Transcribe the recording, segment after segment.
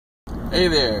Hey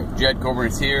there, Jed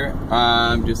Coburn here.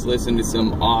 Just listening to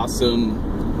some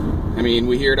awesome, I mean,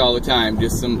 we hear it all the time,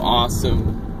 just some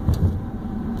awesome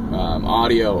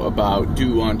audio about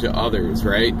do unto others,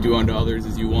 right? Do unto others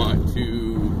as you want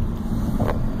to,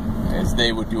 as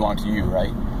they would do unto you,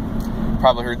 right?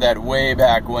 Probably heard that way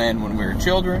back when we were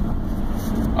children.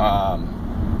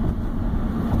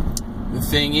 The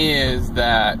thing is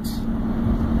that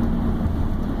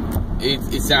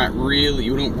it's not really,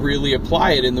 you don't really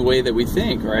apply it in the way that we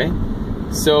think, right?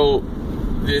 So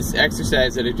this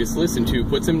exercise that I just listened to,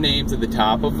 put some names at the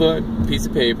top of a piece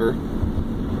of paper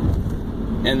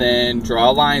and then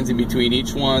draw lines in between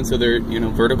each one, so they're,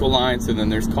 vertical lines, so then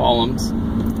there's columns,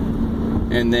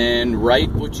 and then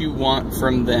write what you want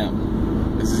from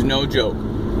them. This is no joke.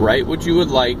 Write what you would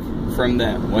like from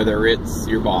them, whether it's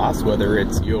your boss, whether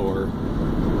it's your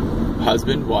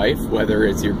husband, wife, whether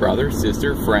it's your brother,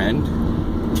 sister,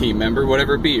 friend, team member,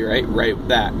 whatever it be, right? Write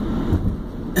that.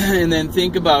 And then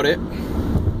think about it.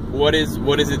 What is it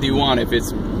that you want? If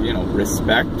it's,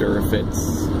 respect, or if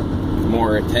it's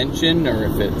more attention, or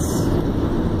if it's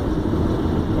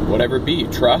whatever it be,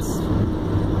 trust.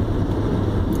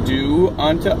 Do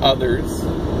unto others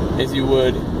as you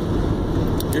would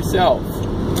yourself,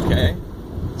 okay?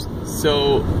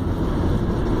 So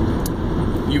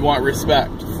you want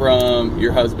respect from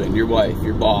your husband, your wife,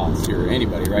 your boss, your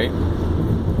anybody, right?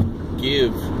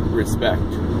 Give respect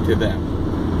to them.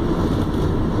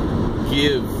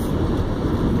 Give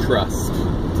trust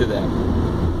to them.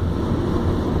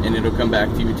 And it'll come back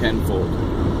to you tenfold.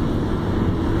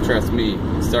 Trust me,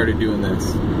 I started doing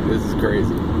this. This is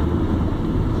crazy.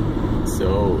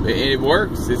 So, it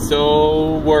works. It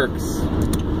so works.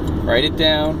 Write it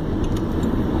down.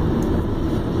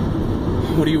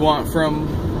 What do you want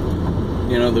from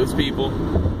those people?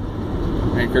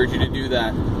 I encourage you to do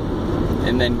that,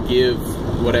 and then give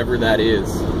whatever that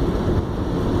is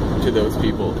to those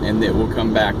people, and it will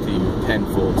come back to you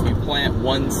tenfold. If you plant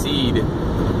one seed,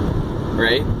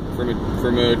 right,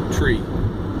 from a tree,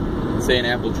 say an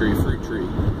apple tree, fruit tree,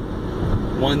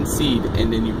 one seed,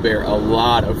 and then you bear a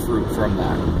lot of fruit from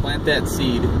that. Plant that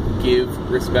seed, give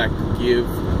respect, give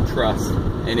trust,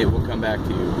 and it will come back to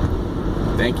you.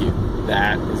 Thank you.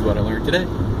 That is what I learned today.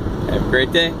 Have a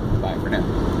great day. Bye for now.